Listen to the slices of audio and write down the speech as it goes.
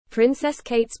Princess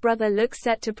Kate's brother looks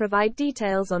set to provide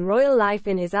details on royal life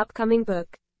in his upcoming book.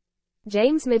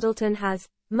 James Middleton has,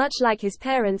 much like his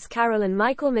parents Carol and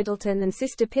Michael Middleton and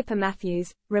sister Pippa Matthews,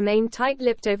 remained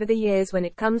tight-lipped over the years when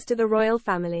it comes to the royal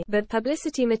family. But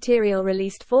publicity material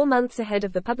released 4 months ahead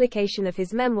of the publication of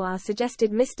his memoir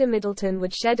suggested Mr. Middleton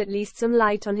would shed at least some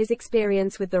light on his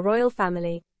experience with the royal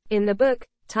family. In the book,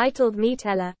 titled Meet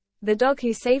Ella, the Dog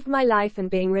Who Saved My Life, and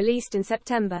being released in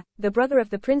September, the brother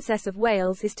of the Princess of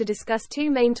Wales is to discuss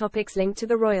 2 main topics linked to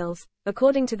the royals,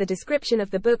 according to the description of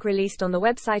the book released on the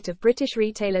website of British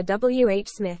retailer W.H.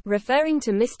 Smith. Referring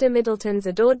to Mr. Middleton's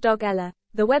adored dog Ella,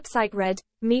 the website read,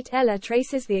 Meet Ella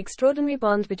traces the extraordinary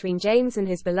bond between James and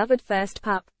his beloved first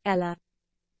pup, Ella.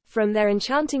 From their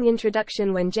enchanting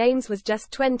introduction when James was just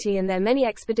 20 and their many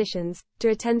expeditions, to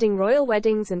attending royal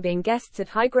weddings and being guests at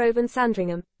Highgrove and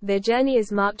Sandringham, their journey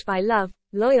is marked by love,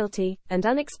 loyalty, and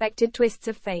unexpected twists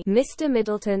of fate. Mr.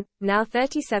 Middleton, now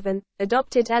 37,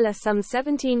 adopted Ella some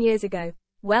 17 years ago,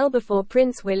 well before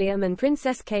Prince William and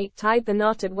Princess Kate tied the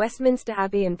knot at Westminster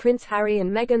Abbey and Prince Harry and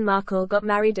Meghan Markle got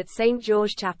married at St.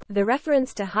 George Chapel. The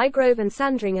reference to Highgrove and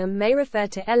Sandringham may refer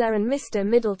to Ella and Mr.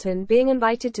 Middleton being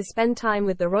invited to spend time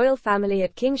with the royal family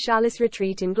at King Charles'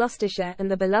 Retreat in Gloucestershire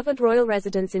and the beloved royal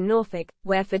residence in Norfolk,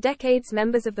 where for decades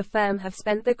members of the firm have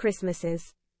spent their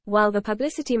Christmases. While the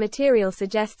publicity material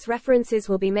suggests references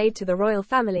will be made to the royal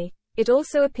family, it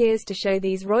also appears to show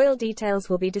these royal details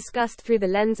will be discussed through the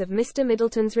lens of Mr.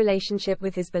 Middleton's relationship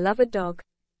with his beloved dog.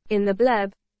 In the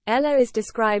blurb, Ella is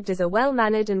described as a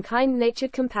well-mannered and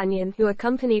kind-natured companion who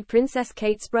accompanied Princess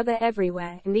Kate's brother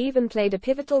everywhere and even played a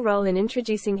pivotal role in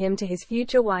introducing him to his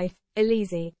future wife,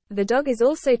 Elise. The dog is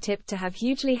also tipped to have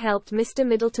hugely helped Mr.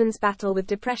 Middleton's battle with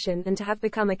depression and to have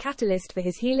become a catalyst for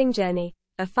his healing journey,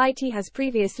 a fight he has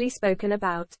previously spoken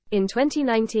about. In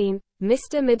 2019,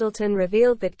 Mr. Middleton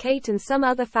revealed that Kate and some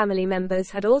other family members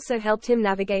had also helped him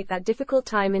navigate that difficult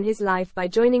time in his life by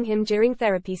joining him during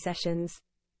therapy sessions.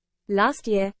 Last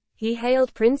year, he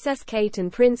hailed Princess Kate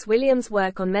and Prince William's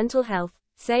work on mental health,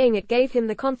 saying it gave him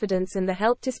the confidence and the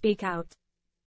help to speak out.